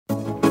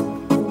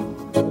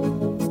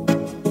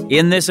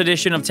In this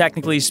edition of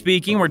Technically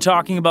Speaking, we're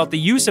talking about the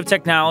use of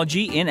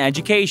technology in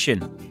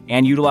education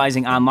and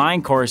utilizing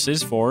online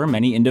courses for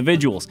many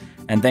individuals.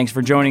 And thanks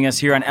for joining us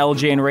here on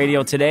LJN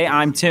Radio today.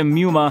 I'm Tim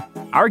Muma.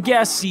 Our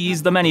guest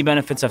sees the many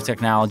benefits of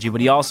technology, but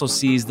he also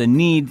sees the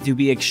need to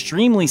be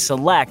extremely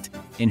select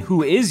in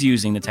who is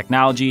using the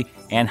technology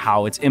and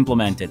how it's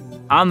implemented.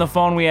 On the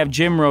phone, we have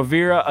Jim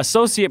Rovira,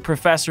 Associate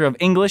Professor of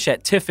English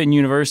at Tiffin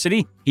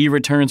University. He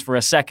returns for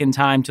a second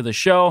time to the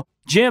show.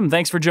 Jim,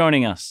 thanks for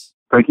joining us.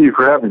 Thank you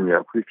for having me. I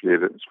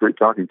appreciate it. It's great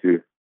talking to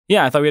you.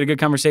 Yeah, I thought we had a good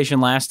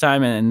conversation last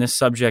time, and this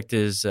subject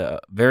is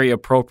very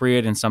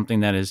appropriate and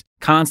something that is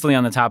constantly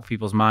on the top of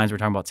people's minds. We're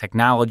talking about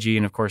technology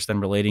and, of course, then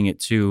relating it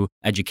to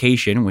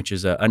education, which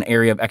is an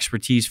area of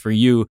expertise for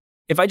you.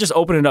 If I just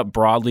open it up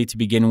broadly to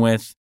begin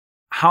with,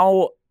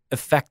 how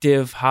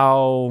effective,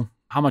 how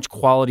much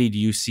quality do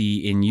you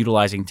see in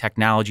utilizing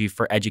technology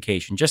for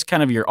education? Just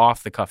kind of your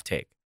off-the-cuff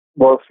take.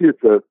 Well, see,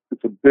 it's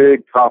a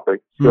big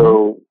topic.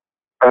 So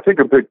I think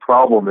a big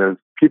problem is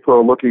people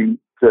are looking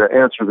to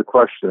answer the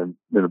question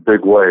in a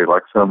big way,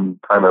 like some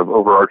kind of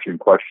overarching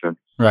question.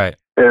 Right.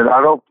 And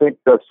I don't think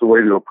that's the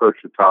way to approach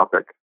the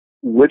topic.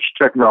 Which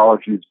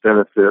technologies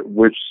benefit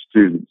which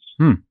students?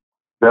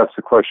 That's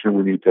the question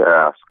we need to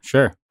ask.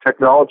 Sure.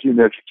 Technology in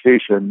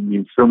education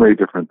means so many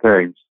different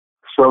things.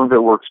 Some of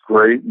it works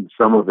great and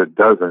some of it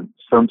doesn't.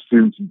 Some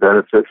students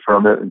benefit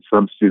from it and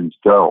some students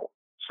don't.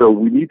 So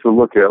we need to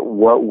look at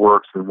what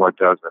works and what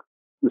doesn't.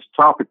 This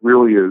topic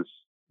really is,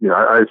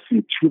 I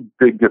see two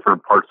big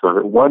different parts of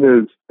it. One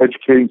is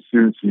educating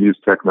students to use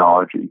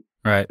technology.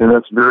 Right. And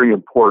that's very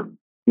important.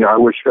 I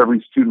wish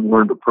every student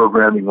learned a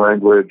programming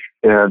language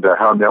and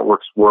how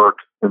networks work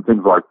and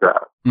things like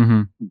that.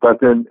 Mm-hmm.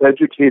 But then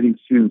educating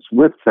students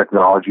with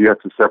technology,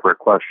 that's a separate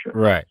question.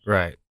 Right.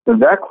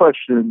 And that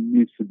question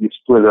needs to be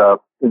split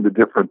up into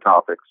different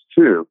topics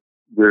too.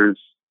 There's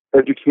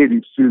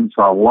educating students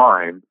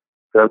online.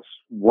 That's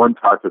one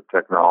type of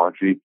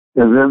technology.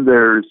 And then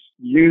there's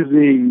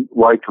using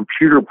like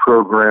computer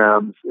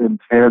programs in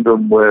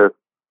tandem with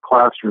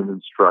classroom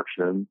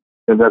instruction.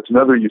 And that's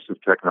another use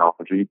of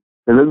technology.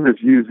 And then there's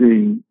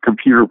using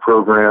computer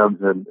programs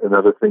and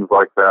other things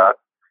like that.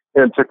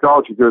 And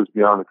technology goes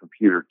beyond the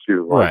computer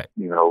too, like,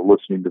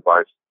 listening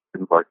devices,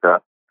 things like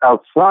that.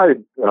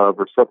 Outside of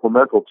or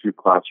supplemental to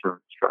classroom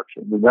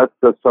instruction. And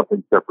that's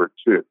something separate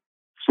too.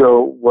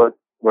 So what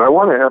I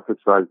want to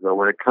emphasize, though,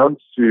 when it comes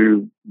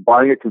to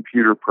buying a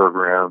computer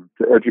program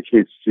to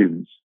educate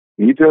students,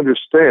 you need to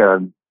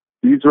understand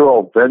these are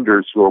all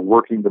vendors who are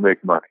working to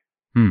make money.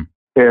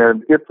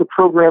 And if the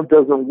program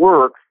doesn't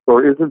work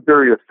or isn't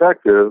very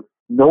effective,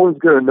 no one's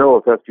going to know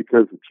if that's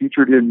because the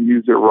teacher didn't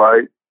use it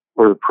right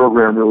or the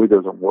program really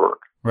doesn't work.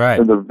 Right.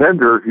 And the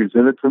vendor who's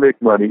in it to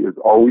make money is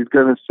always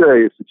going to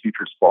say it's the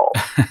teacher's fault.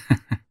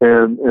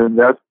 and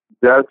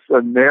that's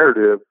a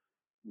narrative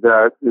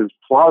that is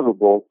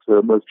plausible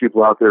to most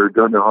people out there who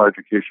don't know how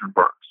education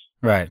works.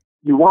 Right.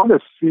 You want to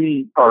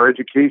see our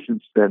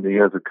education spending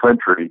as a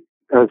country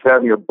as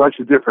having a bunch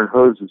of different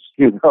hoses,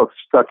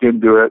 stuck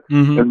into it,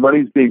 and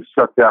money's being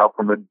sucked out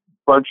from a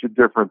bunch of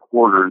different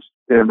quarters,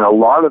 and a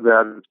lot of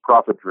that is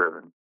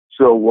profit-driven.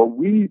 So what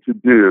we need to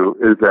do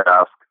is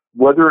ask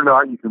whether or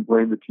not you can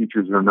blame the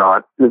teachers or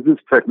not, is this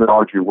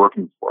technology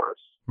working for us?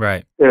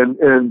 Right. And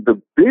the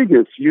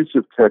biggest use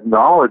of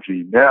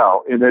technology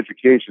now in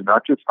education,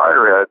 not just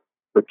higher ed,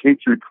 but K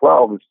through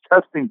 12, is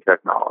testing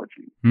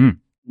technology.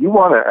 You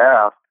want to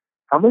ask,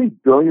 how many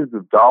billions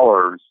of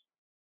dollars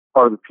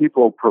are the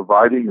people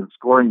providing and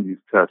scoring these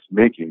tests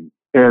making?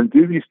 And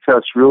do these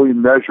tests really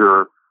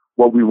measure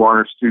what we want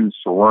our students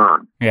to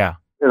learn? Yeah.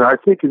 And I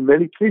think in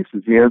many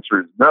cases the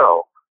answer is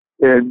no.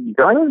 And you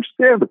got to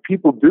understand the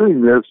people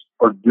doing this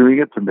are doing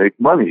it to make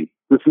money.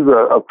 This is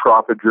a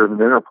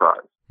profit-driven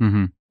enterprise.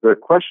 Mm-hmm. The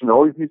question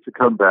always needs to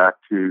come back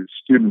to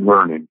student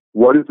learning.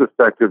 What is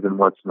effective and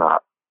what's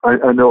not?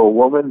 I know a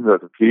woman who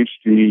has a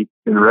PhD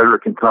in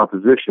rhetoric and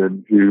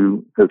composition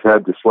who has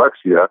had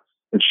dyslexia,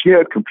 and she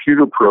had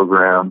computer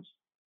programs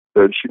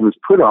that she was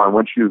put on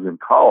when she was in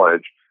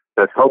college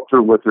that helped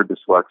her with her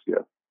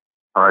dyslexia.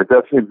 All right,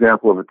 that's an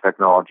example of a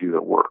technology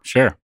that works.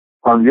 Sure.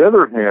 On the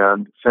other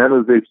hand, San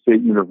Jose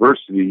State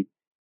University,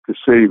 to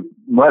save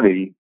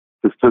money,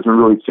 this doesn't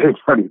really save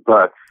money,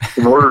 but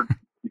in order,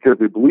 because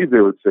they believe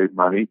they would save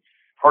money,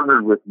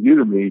 partnered with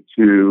Udemy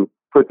to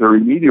put their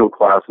remedial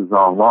classes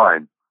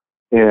online.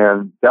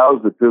 And that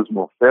was a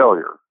dismal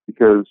failure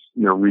because,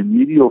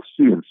 remedial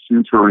students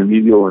who are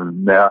remedial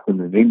in math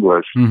and in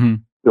English,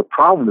 the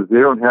problem is they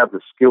don't have the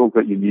skills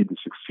that you need to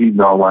succeed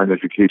in online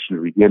education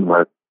to begin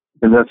with.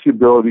 And that's the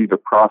ability to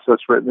process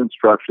written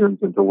instructions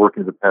and to work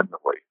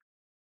independently.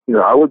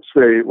 I would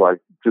say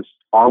just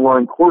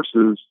online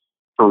courses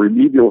for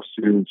remedial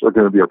students are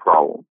going to be a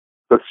problem.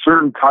 But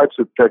certain types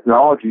of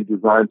technology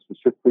designed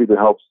specifically to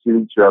help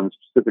students who have a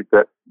specific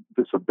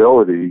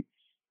disability,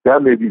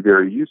 that may be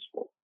very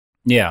useful.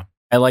 Yeah.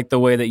 I like the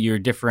way that you're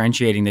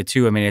differentiating the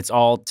two. I mean, it's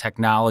all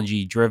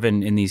technology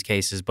driven in these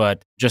cases,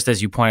 but just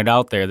as you pointed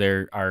out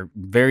there are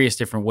various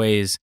different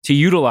ways to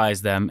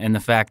utilize them, and the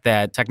fact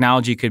that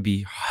technology could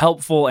be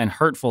helpful and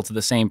hurtful to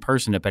the same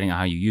person depending on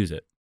how you use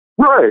it.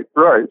 Right.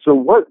 So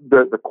what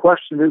the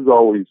question is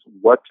always,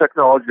 what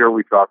technology are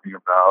we talking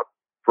about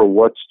for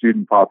what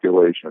student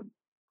population?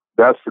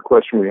 That's the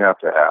question we have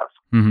to ask.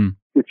 Mm-hmm.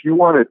 If you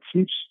want to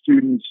teach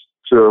students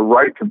to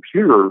write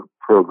computer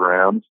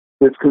programs,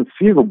 it's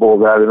conceivable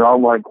that an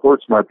online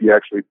course might be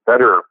actually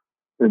better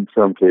in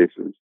some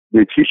cases.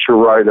 They teach you to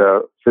write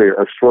a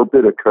short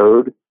bit of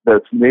code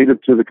that's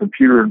native to the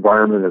computer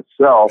environment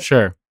itself.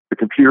 Sure. The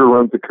computer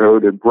runs the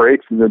code, it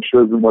breaks, and then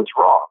shows them what's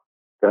wrong.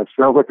 That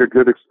sounds like a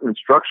good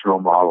instructional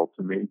model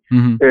to me.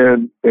 Mm-hmm.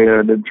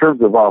 And in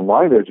terms of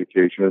online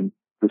education,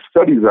 the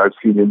studies I've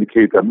seen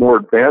indicate that more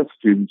advanced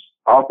students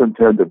often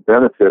tend to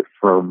benefit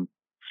from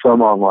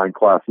some online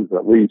classes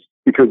at least,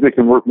 because they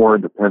can work more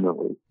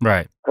independently.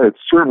 Right. It's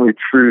certainly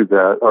true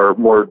that our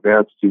more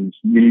advanced students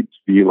need to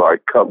be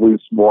cut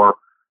loose more,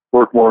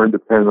 work more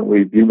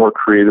independently, be more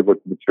creative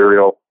with the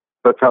material.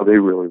 That's how they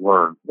really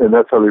learn, and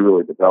that's how they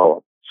really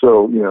develop.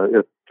 So,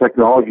 if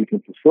technology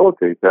can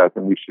facilitate that,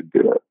 then we should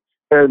do it.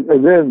 And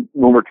then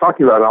when we're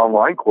talking about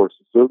online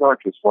courses, those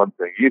aren't just one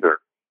thing either.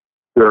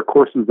 There are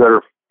courses that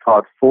are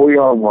taught fully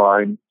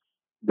online.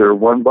 They're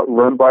run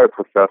by a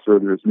professor.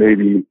 There's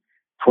maybe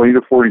 20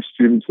 to 40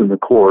 students in the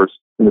course,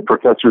 and the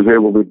professor is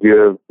able to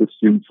give the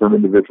students some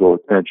individual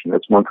attention.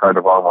 That's one kind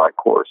of online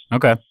course.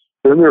 Okay.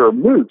 Then there are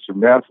MOOCs, or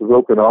massive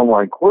open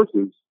online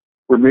courses,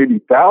 where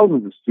maybe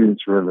thousands of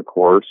students are in the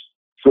course.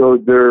 So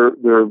there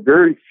are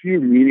very few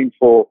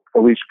meaningful,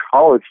 at least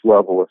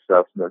college-level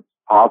assessments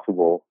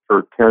possible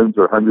for tens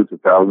or hundreds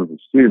of thousands of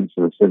students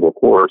in a single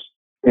course.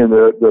 And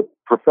the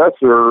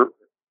professor,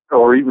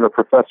 or even a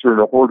professor and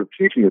a horde of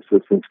teaching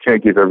assistants,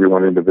 can't give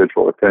everyone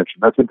individual attention.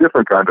 That's a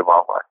different kind of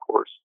online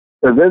course.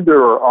 And then there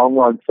are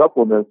online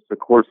supplements to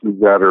courses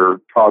that are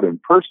taught in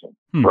person,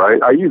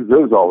 right? I use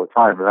those all the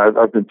time, and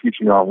I've been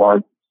teaching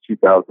online since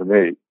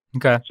 2008.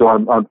 Okay. So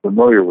I'm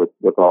familiar with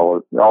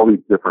all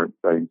these different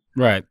things.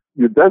 Right.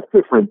 That's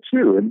different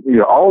too,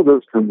 and all of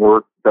those can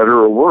work better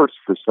or worse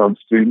for some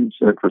students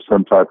and for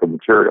some type of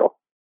material.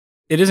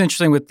 It is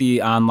interesting with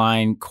the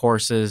online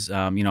courses.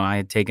 I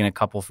had taken a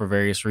couple for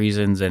various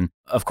reasons. And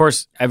of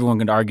course, everyone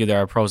could argue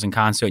there are pros and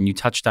cons to it. And you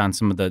touched on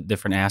some of the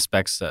different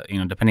aspects,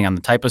 depending on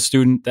the type of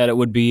student that it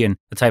would be and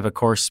the type of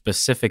course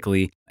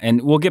specifically.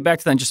 And we'll get back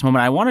to that in just a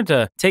moment. I wanted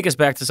to take us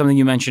back to something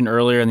you mentioned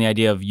earlier in the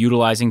idea of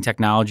utilizing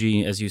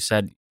technology. As you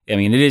said,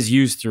 it is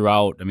used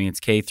throughout. It's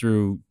K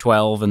through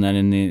 12 and then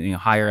in the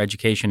higher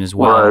education as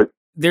well. Right.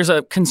 There's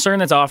a concern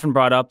that's often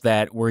brought up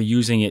that we're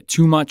using it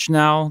too much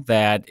now,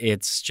 that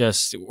it's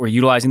just we're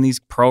utilizing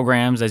these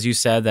programs, as you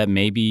said, that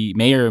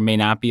may or may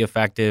not be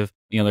effective.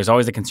 There's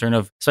always a concern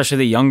of, especially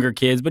the younger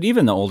kids, but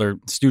even the older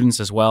students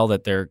as well,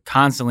 that they're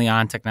constantly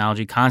on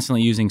technology,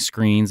 constantly using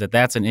screens,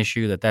 that's an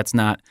issue, that's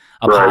not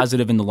a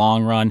positive in the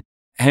long run.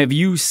 Have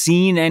you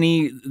seen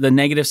the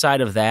negative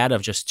side of that,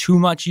 of just too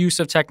much use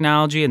of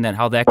technology and then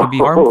how that could be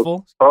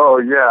harmful? Oh,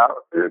 yeah.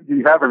 Do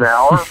you have an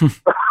hour?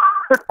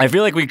 I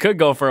feel like we could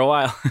go for a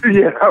while.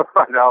 Yeah,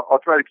 right. I'll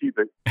try to keep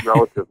it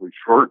relatively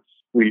short,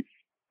 sweet.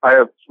 I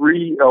have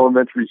 3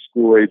 elementary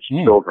school-age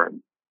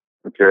children.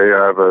 Okay,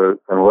 I have an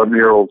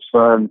 11-year-old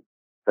son,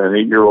 an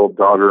 8-year-old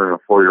daughter, and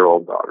a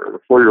 4-year-old daughter. The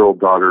 4-year-old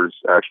daughter is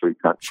actually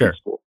not in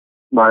school.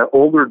 My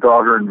older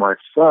daughter and my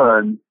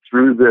son,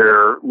 through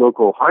their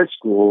local high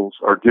schools,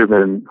 are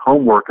given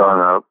homework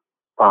on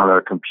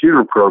a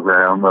computer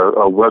program,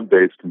 a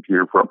web-based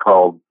computer program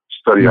called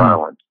Study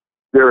Island.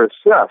 They're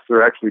assessed.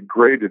 They're actually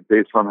graded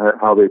based on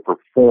how they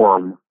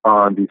perform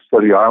on these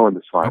Study Island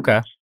assignments.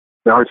 Okay.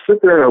 Now, I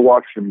sit there and I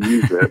watch them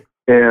use it,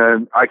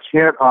 and I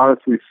can't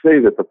honestly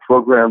say that the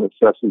program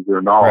assesses their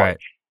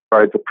knowledge.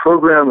 Right? The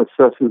program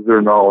assesses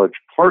their knowledge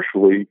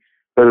partially,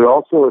 but it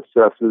also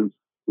assesses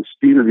the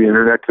speed of the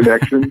internet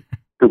connection.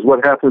 Because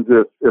what happens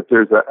if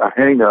there's a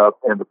hang-up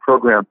and the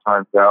program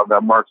times out,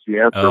 that marks the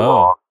answer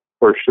wrong,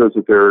 or shows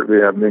that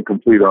they have an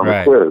incomplete on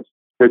the quiz.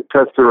 It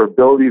tests their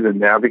ability to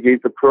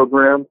navigate the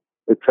program.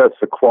 It tests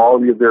the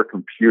quality of their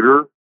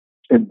computer.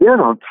 And then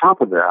on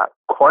top of that,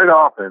 quite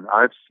often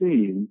I've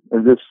seen,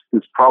 and this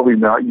is probably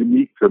not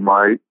unique to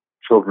my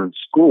children's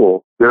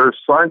school, they're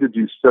assigned to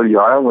do Study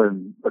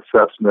Island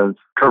assessments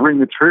covering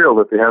material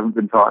that they haven't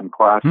been taught in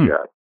class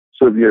yet.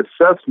 So the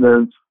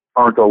assessments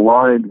aren't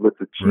aligned with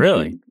the teaching.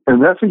 Really?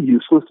 And that's a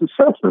useless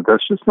assessment.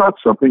 That's just not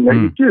something that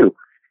you do.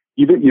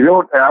 You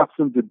don't ask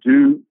them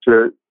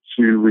to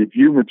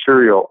review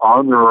material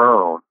on their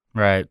own.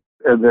 Right.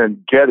 And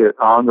then get it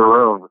on their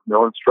own with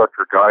no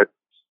instructor guidance,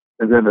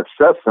 and then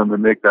assess them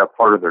and make that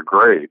part of their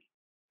grade.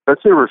 That's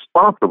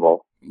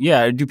irresponsible.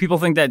 Yeah. Do people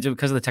think that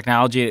because of the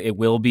technology, it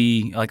will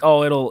be like,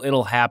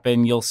 it'll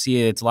happen. You'll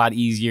see it. It's a lot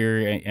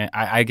easier.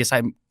 I guess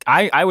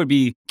I would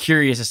be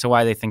curious as to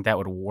why they think that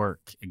would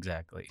work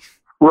exactly.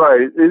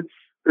 Right.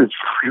 It's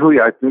really,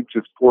 I think,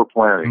 just poor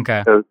planning.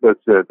 Okay. That's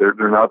it.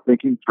 They're not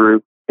thinking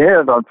through.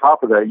 And on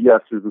top of that,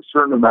 yes, there's a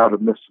certain amount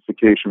of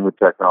mystification with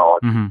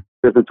technology.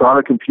 If it's on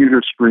a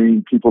computer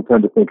screen, people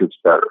tend to think it's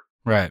better.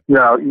 Right.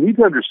 Now, you need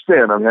to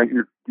understand, I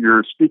mean,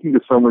 you're speaking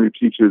to someone who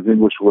teaches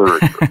English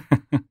literature.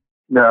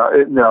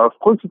 Now, of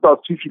course, if I was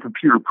teaching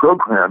computer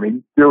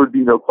programming, there would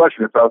be no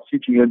question. If I was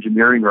teaching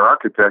engineering or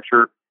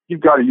architecture,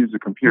 you've got to use a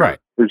computer. Right.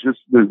 There's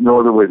no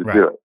other way to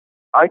do it.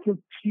 I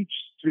can teach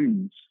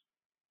students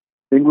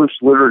English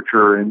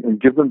literature and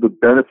give them the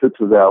benefits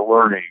of that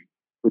learning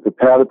with a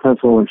pad, a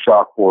pencil, and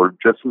chalkboard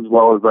just as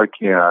well as I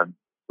can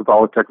with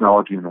all the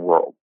technology in the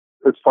world.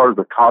 As far as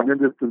the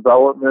cognitive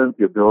development,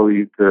 the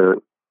ability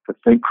to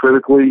think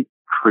critically,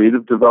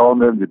 creative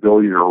development, the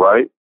ability to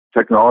write,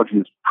 technology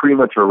is pretty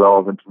much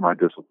irrelevant to my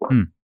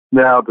discipline.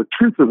 Now, the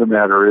truth of the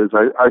matter is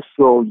I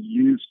still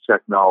use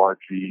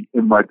technology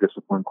in my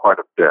discipline quite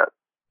a bit.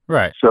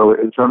 Right. So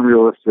it's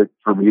unrealistic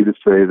for me to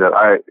say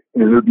that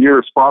it would be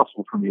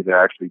irresponsible for me to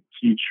actually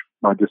teach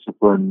my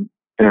discipline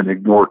and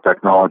ignore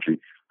technology.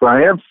 But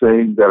I am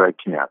saying that I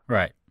can.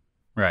 Right.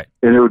 Right.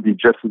 And it would be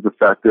just as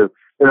effective.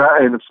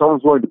 And if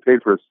someone's willing to pay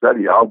for a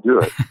study, I'll do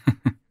it.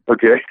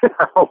 Okay.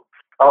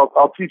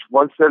 I'll teach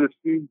one set of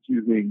students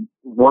using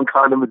one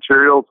kind of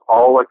materials,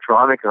 all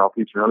electronic, and I'll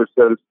teach another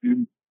set of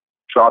students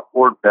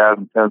chalkboard, pad,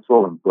 and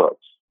pencil, and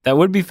books. That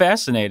would be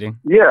fascinating.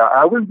 Yeah,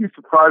 I wouldn't be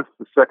surprised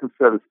if the second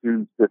set of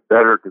students did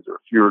better because there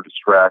are fewer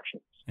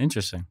distractions.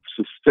 Interesting.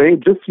 Just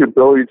the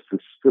ability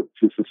to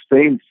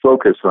sustain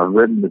focus on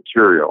written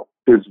material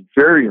is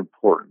very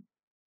important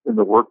in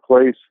the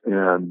workplace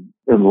and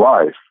in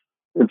life.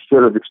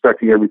 Instead of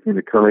expecting everything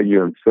to come at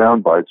you in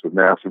sound bites with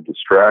massive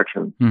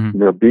distractions,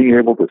 being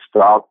able to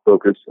stop,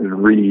 focus,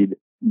 and read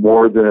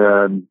more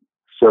than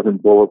 7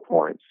 bullet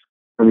points.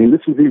 I mean,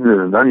 this is even in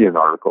an Onion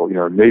article,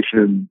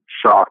 nation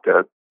shocked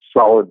at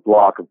solid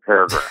block of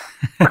paragraph.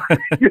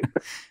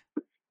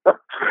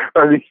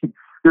 I mean,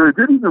 they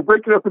didn't even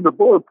break it up into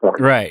bullet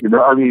points. Right.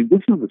 I mean,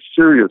 this is a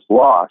serious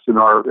loss in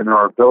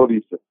our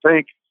abilities to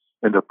think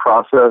and to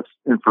process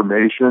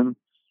information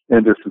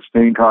and to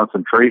sustain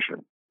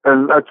concentration.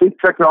 And I think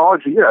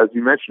technology, as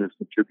you mentioned, has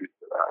contributed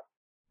to that.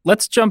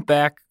 Let's jump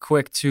back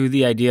quick to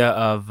the idea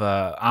of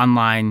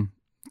online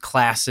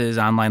classes,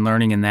 online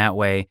learning in that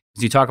way.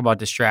 As you talk about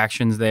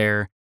distractions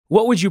there,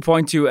 what would you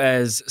point to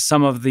as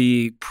some of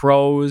the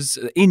pros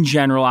in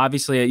general?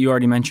 Obviously, you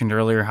already mentioned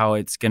earlier how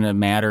it's going to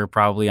matter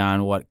probably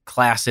on what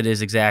class it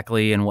is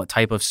exactly and what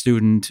type of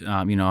student,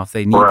 if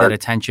they need that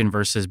attention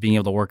versus being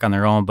able to work on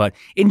their own. But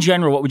in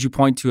general, what would you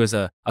point to as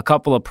a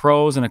couple of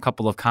pros and a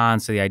couple of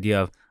cons to the idea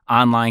of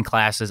online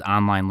classes,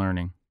 online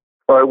learning?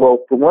 All right, well,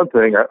 for one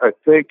thing, I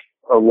think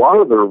a lot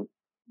of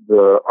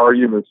the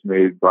arguments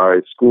made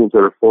by schools that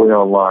are fully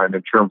online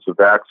in terms of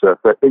access,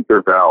 I think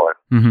they're valid.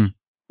 Mm-hmm.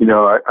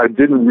 I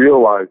didn't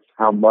realize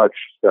how much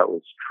that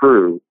was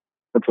true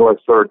until I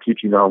started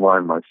teaching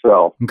online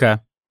myself. Okay.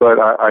 But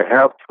I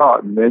have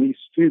taught many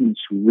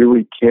students who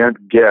really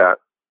can't get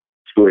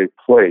to a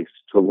place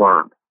to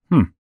learn.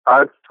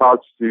 I've taught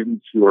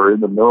students who are in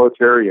the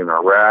military in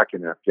Iraq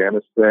and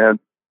Afghanistan.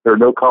 There are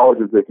no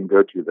colleges they can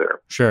go to there.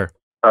 Sure.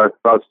 I've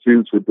taught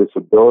students with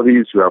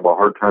disabilities who have a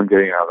hard time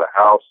getting out of the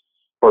house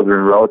or they're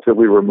in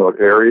relatively remote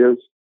areas.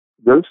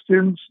 Those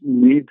students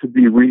need to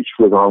be reached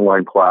with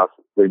online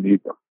classes. They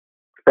need them.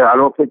 And I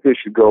don't think they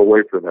should go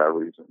away for that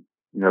reason.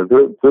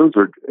 Those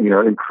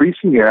are,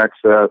 increasing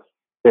access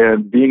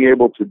and being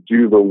able to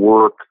do the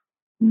work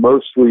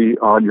mostly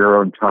on your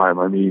own time.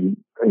 I mean,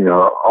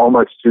 all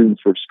my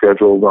students are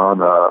scheduled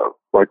on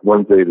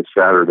Wednesday to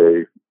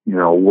Saturday,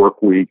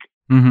 work week.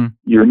 Mm-hmm.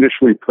 You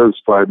initially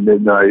post by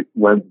midnight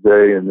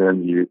Wednesday, and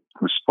then you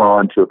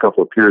respond to a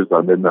couple of peers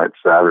by midnight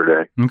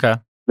Saturday. Okay.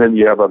 Then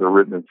you have other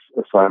written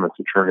assignments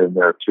to turn in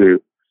there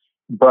too.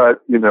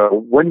 But,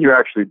 when you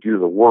actually do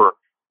the work,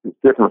 it's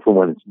different from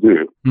when it's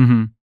due.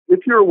 Mm-hmm.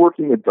 If you're a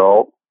working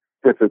adult,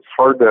 if it's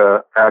hard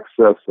to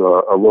access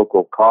a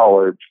local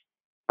college,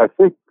 I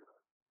think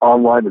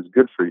online is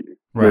good for you.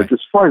 Right.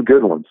 Just find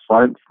good ones.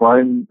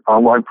 Find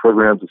online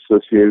programs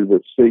associated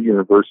with state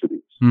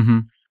universities. Mm-hmm.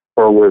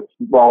 Or with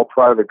small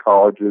private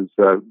colleges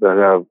that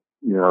have,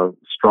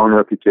 strong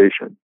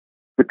reputation.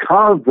 The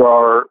cons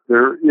are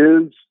there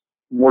is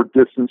more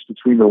distance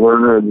between the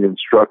learner and the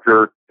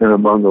instructor and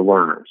among the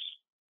learners.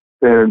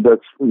 And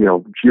that's,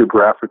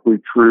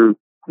 geographically true.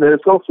 And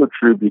it's also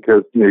true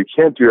because, you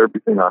can't do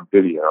everything on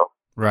video.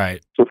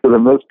 Right. So for the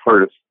most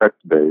part, it's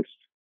text-based.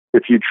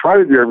 If you try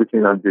to do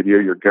everything on video,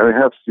 you're going to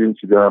have students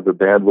who don't have the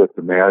bandwidth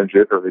to manage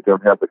it, or they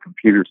don't have the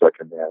computers that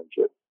can manage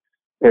it.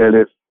 And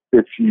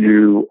if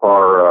you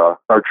are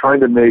trying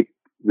to make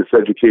this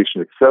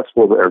education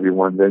accessible to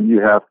everyone, then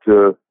you have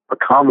to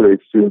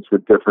accommodate students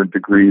with different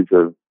degrees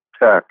of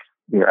tech,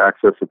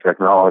 access to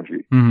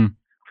technology. Mm-hmm.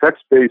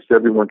 Text-based,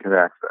 everyone can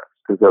access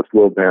because that's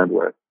low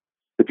bandwidth.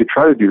 If you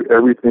try to do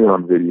everything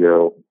on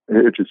video,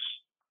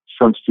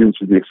 some students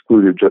would be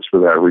excluded just for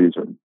that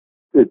reason.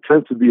 It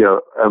tends to be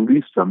at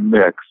least a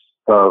mix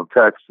of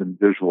text and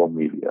visual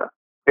media.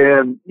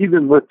 And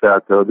even with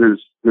that, though,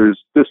 there's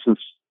distance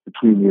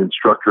between the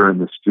instructor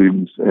and the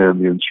students,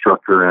 and the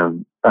instructor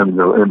and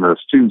the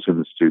students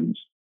and the students.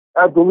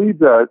 I believe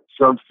that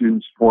some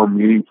students form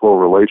meaningful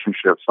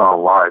relationships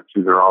online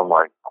through their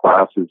online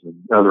classes and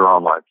other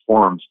online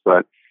forums,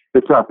 but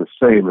it's not the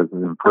same as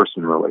an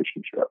in-person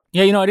relationship.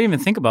 Yeah, I didn't even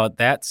think about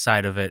that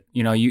side of it.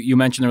 You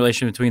mentioned the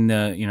relation between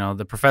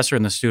the professor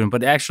and the student,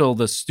 but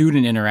the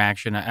student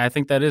interaction, I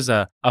think that is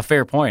a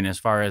fair point as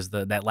far as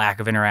that lack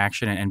of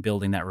interaction and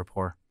building that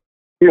rapport.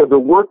 Yeah, the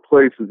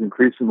workplace is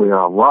increasingly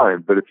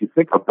online, but if you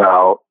think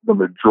about the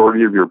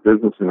majority of your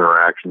business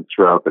interactions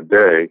throughout the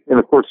day, and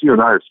of course you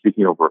and I are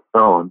speaking over a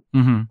phone.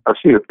 Mm-hmm. I've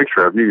seen a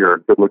picture of you. You're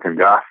a good-looking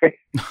guy,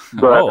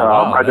 but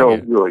wow, I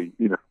don't really,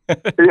 yeah,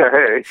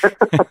 hey.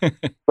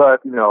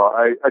 But,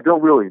 I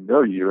don't really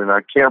know you, and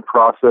I can't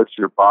process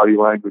your body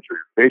language or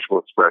your facial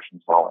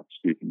expressions while I'm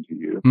speaking to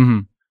you. Mm-hmm.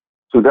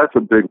 So that's a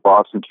big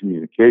loss in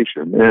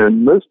communication.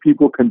 And most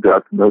people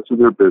conduct most of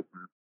their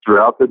business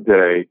throughout the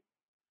day,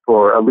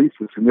 or at least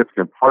a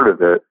significant part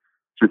of it,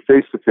 through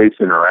face-to-face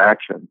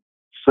interaction.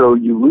 So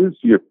you lose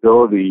the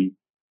ability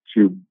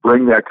to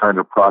bring that kind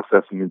of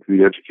processing into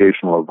the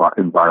educational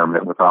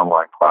environment with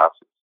online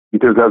classes.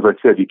 Because as I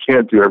said, you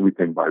can't do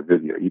everything by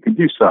video. You can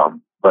do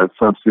some, but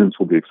some students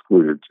will be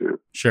excluded too.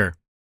 Sure.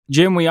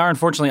 Jim, we are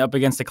unfortunately up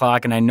against the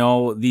clock, and I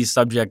know these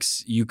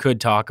subjects you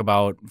could talk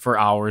about for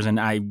hours, and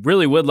I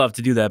really would love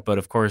to do that, but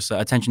of course,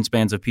 attention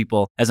spans of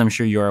people, as I'm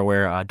sure you're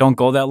aware, don't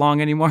go that long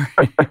anymore.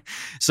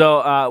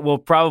 So we'll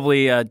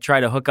probably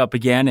try to hook up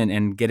again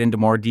and get into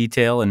more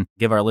detail and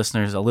give our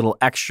listeners a little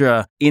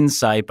extra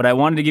insight, but I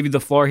wanted to give you the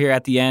floor here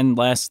at the end,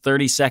 last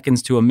 30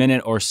 seconds to a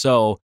minute or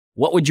so.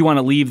 What would you want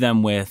to leave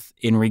them with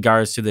in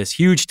regards to this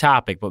huge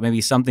topic, but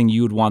maybe something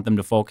you would want them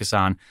to focus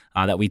on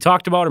that we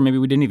talked about or maybe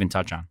we didn't even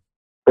touch on?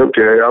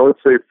 Okay, I would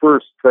say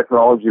first,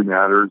 technology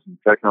matters and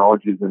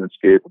technology is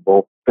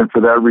inescapable. And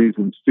for that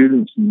reason,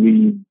 students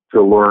need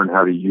to learn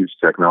how to use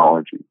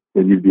technology.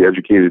 They need to be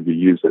educated to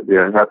use it. They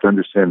have to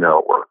understand how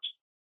it works.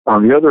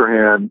 On the other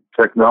hand,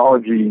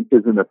 technology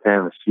isn't a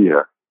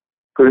panacea.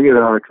 Putting it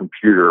on a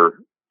computer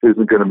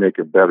isn't going to make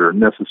it better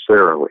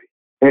necessarily.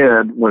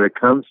 And when it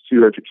comes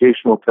to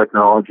educational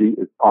technology,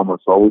 it's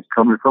almost always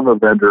coming from a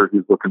vendor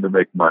who's looking to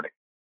make money.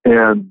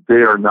 And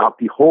they are not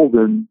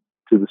beholden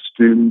to the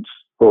students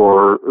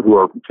or who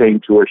are paying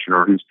tuition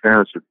or whose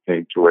parents are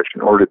paying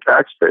tuition or to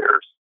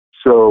taxpayers.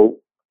 So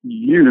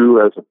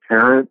you as a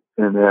parent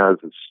and as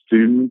a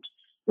student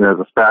and as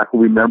a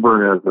faculty member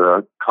and as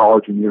a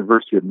college and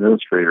university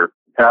administrator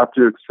have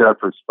to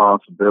accept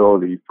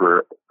responsibility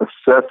for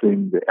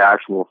assessing the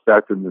actual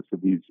effectiveness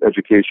of these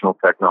educational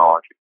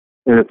technologies.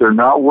 And if they're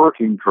not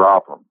working,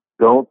 drop them.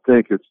 Don't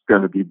think it's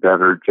going to be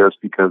better just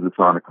because it's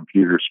on a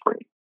computer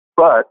screen.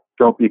 But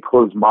don't be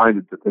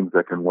closed-minded to things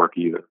that can work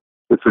either.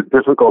 It's a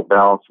difficult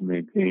balance to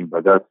maintain,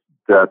 but that's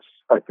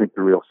I think,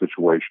 the real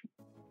situation.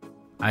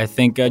 I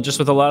think just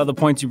with a lot of the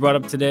points you brought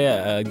up today,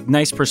 a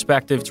nice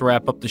perspective to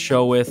wrap up the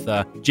show with.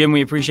 Jim,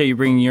 we appreciate you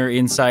bringing your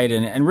insight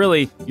and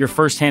really your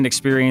firsthand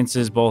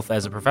experiences, both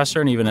as a professor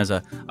and even as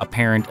a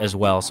parent as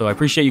well. So I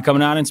appreciate you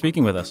coming on and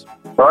speaking with us.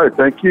 All right,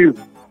 thank you.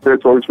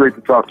 It's always great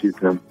to talk to you,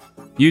 Tim.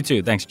 You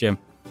too. Thanks, Jim.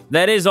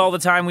 That is all the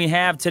time we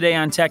have today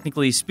on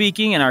Technically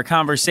Speaking and our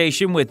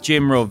conversation with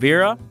Jim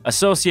Rovira,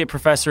 Associate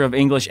Professor of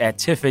English at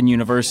Tiffin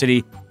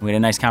University. We had a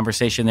nice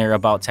conversation there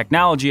about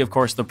technology, of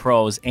course, the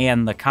pros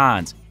and the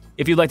cons.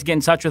 If you'd like to get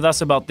in touch with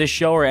us about this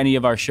show or any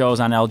of our shows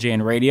on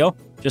LJN Radio,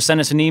 just send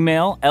us an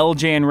email,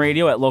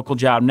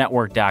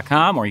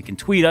 ljnradio@localjobnetwork.com, or you can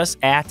tweet us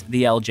at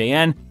the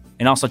LJN,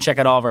 and also check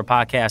out all of our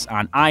podcasts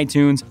on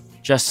iTunes.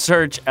 Just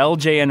search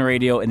LJN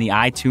Radio in the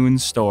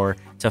iTunes store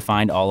to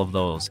find all of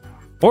those.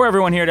 For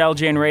everyone here at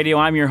LJN Radio,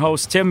 I'm your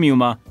host, Tim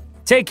Muma.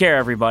 Take care,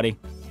 everybody.